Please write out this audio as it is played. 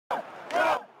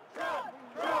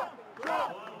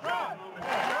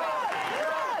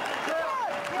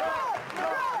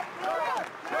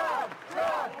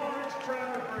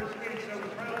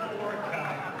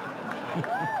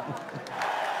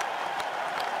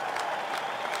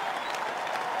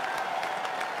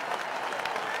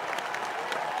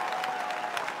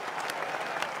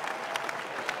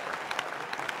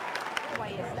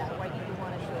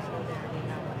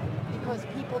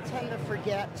tend to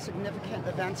forget significant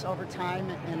events over time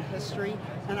in history,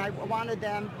 and I wanted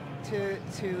them to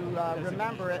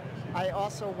remember it. I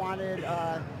also wanted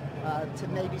to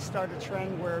maybe start a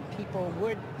trend where people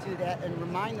would do that and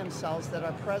remind themselves that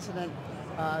our president,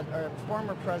 our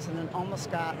former president,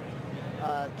 almost got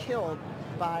killed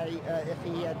by, if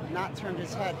he had not turned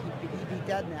his head, he'd be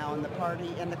dead now, and the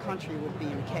party and the country would be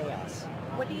in chaos.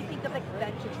 What do you think of the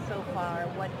convention so far?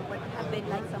 What have been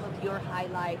like some of your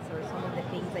highlights or some of the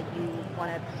things that you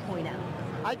want to point out?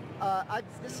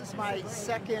 This is my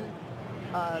second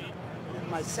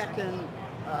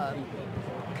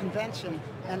convention,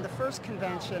 and the first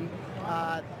convention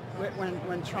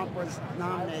when Trump was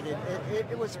nominated,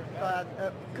 it was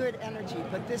good energy,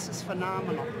 but this is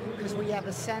phenomenal because we have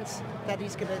a sense that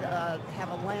he's going to have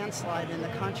a landslide in the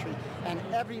country, and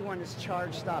everyone is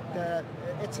charged up.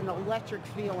 It's an electric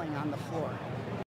feeling on the floor.